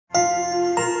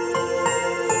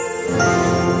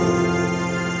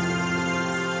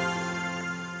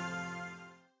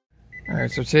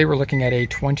Alright, so today we're looking at a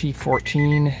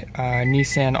 2014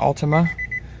 Nissan Altima.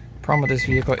 Problem with this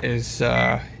vehicle is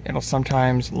it'll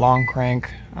sometimes long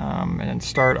crank and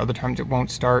start, other times it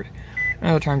won't start,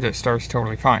 and other times it starts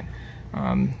totally fine.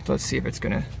 So let's see if it's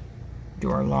going to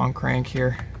do our long crank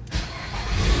here.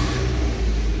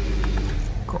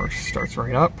 Of course, starts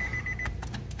right up.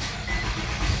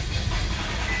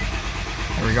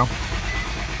 There we go.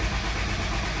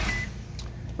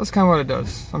 That's kind of what it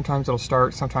does. Sometimes it'll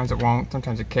start, sometimes it won't,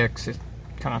 sometimes it kicks. It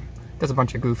kind of does a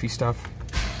bunch of goofy stuff.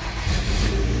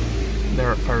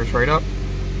 There, it fires right up.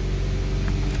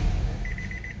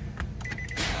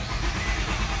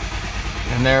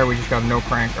 And there we just got no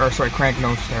crank, or sorry, crank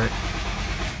no start.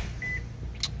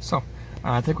 So,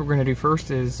 I think what we're going to do first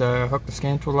is hook the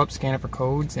scan tool up, scan it for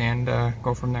codes, and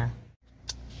go from there.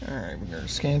 Alright, we got our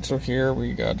scan tool here.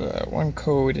 We got one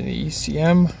code in the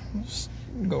ECM. Just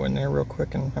go in there real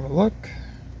quick and have a look.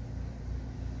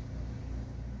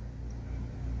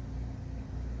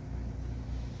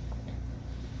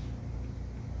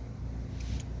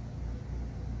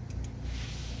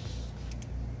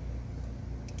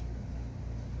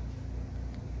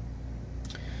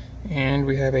 And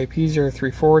we have a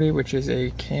P0340, which is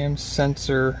a cam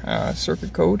sensor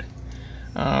circuit code.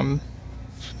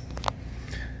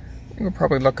 We'll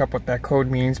probably look up what that code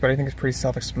means, but I think it's pretty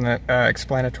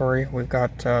self-explanatory. We've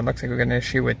got, looks like we've got an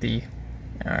issue with the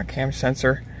cam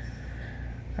sensor.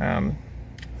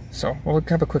 So we'll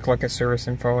have a quick look at service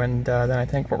info, and then I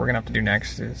think what we're going to have to do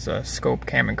next is scope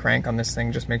cam and crank on this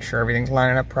thing, just make sure everything's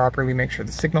lining up properly, make sure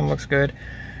the signal looks good,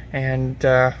 and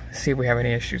see if we have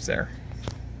any issues there.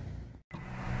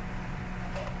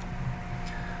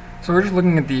 So we're just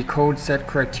looking at the code set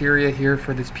criteria here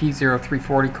for this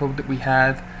P0340 code that we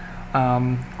have.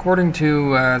 According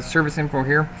to service info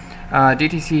here,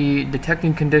 DTC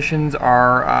detecting conditions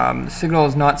are the signal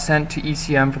is not sent to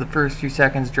ECM for the first few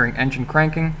seconds during engine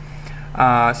cranking.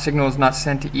 Signal is not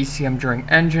sent to ECM during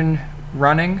engine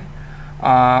running,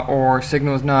 or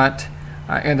signal is not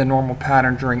in the normal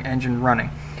pattern during engine running.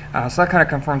 So that kind of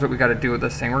confirms what we got to do with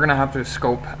this thing. We're going to have to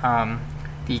scope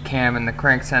the cam and the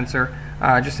crank sensor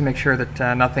just to make sure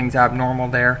that nothing's abnormal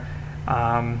there,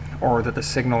 or that the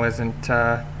signal isn't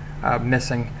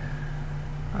missing.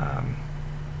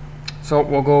 So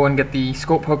we'll go and get the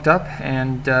scope hooked up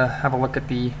and have a look at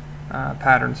the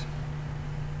patterns.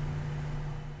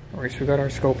 Alright, so we got our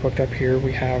scope hooked up here.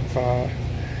 We have our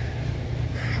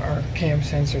cam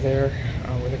sensor there.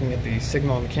 We're looking at the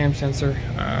signal on the cam sensor.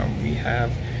 We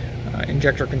have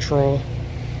injector control,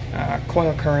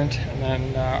 coil current, and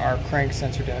then our crank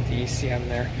sensor down at the ECM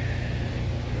there.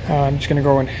 I'm just going to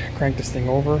go and crank this thing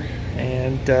over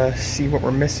and see what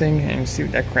we're missing and see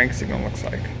what that crank signal looks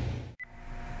like.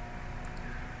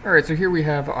 Alright, so here we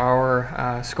have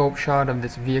our scope shot of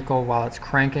this vehicle while it's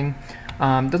cranking.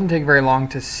 Doesn't take very long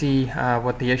to see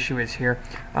what the issue is here.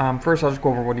 First I'll just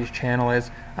go over what each channel is.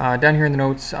 Down here in the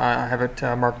notes I have it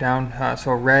marked down.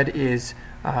 So red is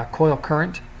coil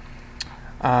current,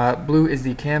 blue is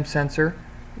the cam sensor,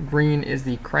 green is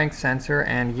the crank sensor,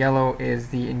 and yellow is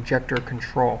the injector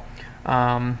control.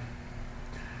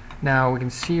 Now we can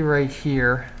see right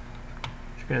here,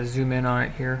 just going to zoom in on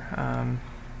it here.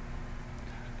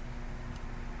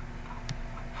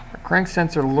 Our crank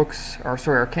sensor looks, or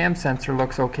sorry, our cam sensor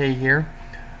looks okay here,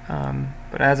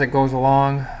 but as it goes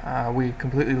along, we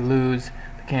completely lose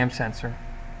the cam sensor.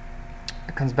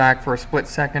 It comes back for a split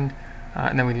second,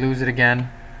 and then we lose it again,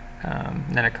 and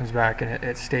then it comes back and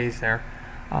it stays there.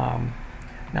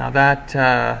 Now that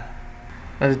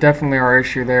is definitely our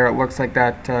issue there. It looks like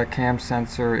that cam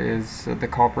sensor is the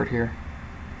culprit here.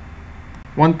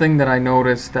 One thing that I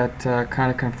noticed that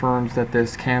kind of confirms that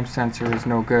this cam sensor is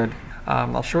no good.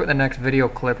 I'll show it in the next video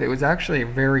clip. It was actually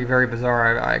very, very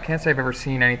bizarre. I can't say I've ever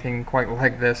seen anything quite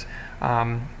like this,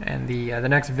 and the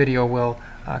next video will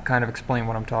kind of explain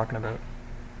what I'm talking about.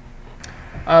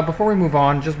 Before we move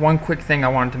on, just one quick thing I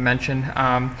wanted to mention.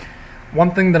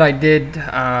 One thing that I did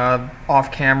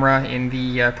off camera in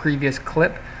the previous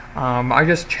clip, I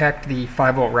just checked the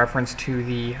 5-volt reference to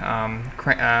the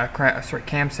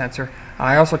cam sensor.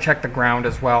 I also checked the ground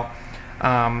as well,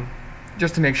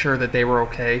 just to make sure that they were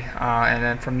okay. And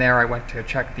then from there I went to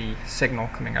check the signal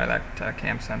coming out of that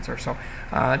cam sensor. So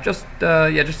just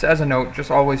as a note,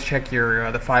 just always check your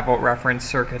the 5-volt reference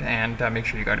circuit and make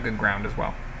sure you got a good ground as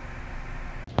well.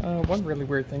 One really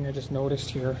weird thing I just noticed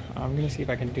here, I'm going to see if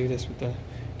I can do this with the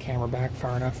camera back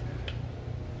far enough.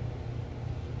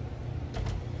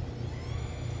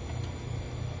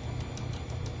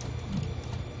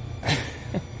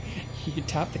 You can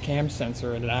tap the cam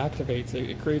sensor and it activates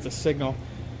it, creates a signal.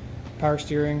 Power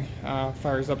steering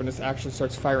fires up and it actually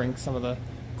starts firing some of the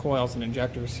coils and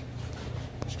injectors.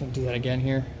 Just going to do that again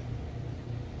here.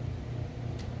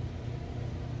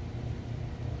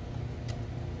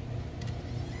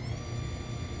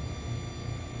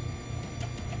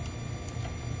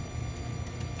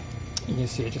 You can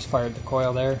see it just fired the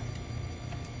coil there.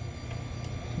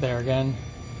 There again.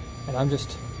 And I'm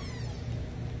just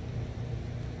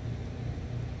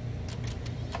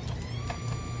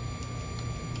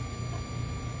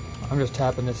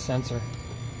tapping this sensor.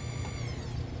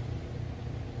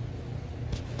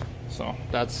 So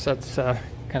that's kind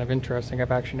of interesting.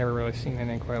 I've actually never really seen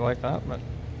anything quite like that, but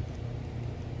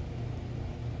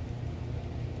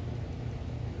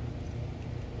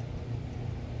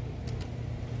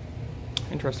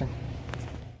interesting.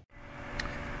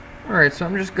 Alright, so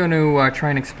I'm just going to try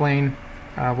and explain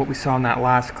what we saw in that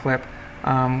last clip.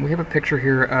 We have a picture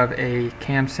here of a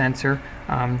cam sensor.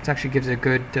 It actually gives a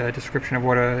good description of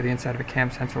what the inside of a cam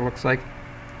sensor looks like.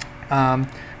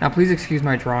 Now please excuse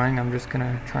my drawing. I'm just going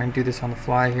to try and do this on the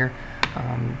fly here.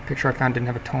 Picture I found didn't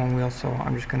have a tone wheel, so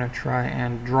I'm just going to try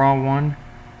and draw one.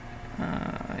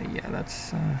 Yeah,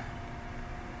 that's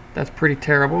pretty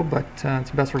terrible, but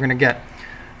it's the best we're going to get.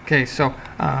 Okay, so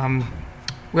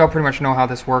we all pretty much know how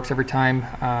this works. Every time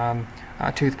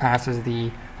a tooth passes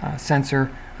the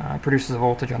sensor, produces a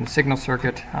voltage on the signal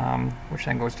circuit, which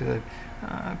then goes to the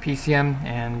PCM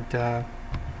and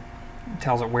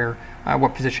tells it where,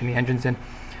 what position the engine's in.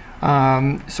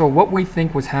 So what we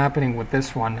think was happening with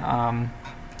this one,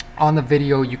 on the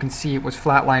video you can see it was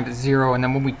flatlined at 0, and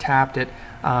then when we tapped it,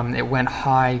 it went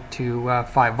high to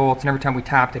 5 volts, and every time we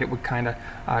tapped it, it would kind of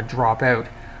drop out.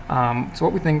 So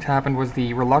what we think happened was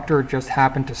the reluctor just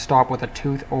happened to stop with a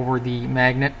tooth over the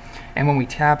magnet, and when we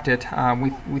tapped it,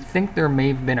 we think there may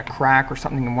have been a crack or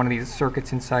something in one of these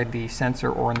circuits inside the sensor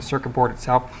or in the circuit board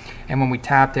itself, and when we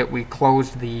tapped it, we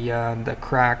closed the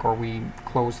crack, or we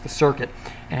closed the circuit,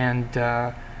 and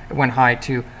it went high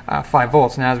to 5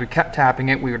 volts. And as we kept tapping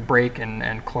it, we would break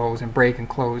and close and break and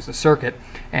close the circuit,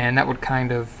 and that would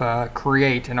kind of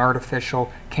create an artificial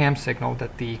cam signal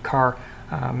that the car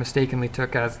mistakenly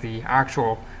took as the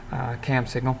actual cam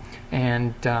signal,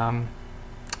 and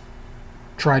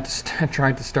tried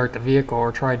to start the vehicle,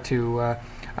 or tried to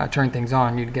turn things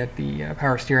on. You'd get the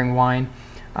power steering whine,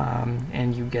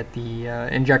 and you get the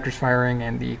injectors firing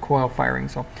and the coil firing.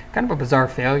 So kind of a bizarre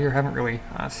failure. Haven't really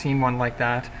seen one like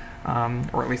that,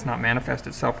 or at least not manifest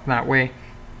itself in that way.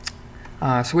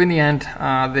 So in the end,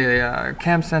 the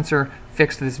cam sensor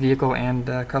fixed this vehicle, and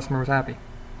the customer was happy.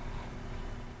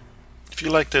 If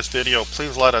you like this video,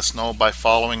 please let us know by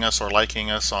following us or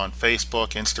liking us on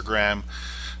Facebook, Instagram,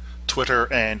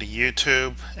 Twitter, and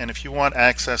YouTube. And if you want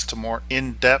access to more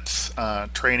in-depth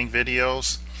training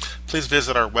videos, please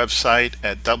visit our website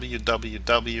at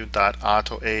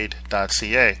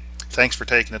www.autoaid.ca. Thanks for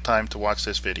taking the time to watch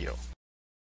this video.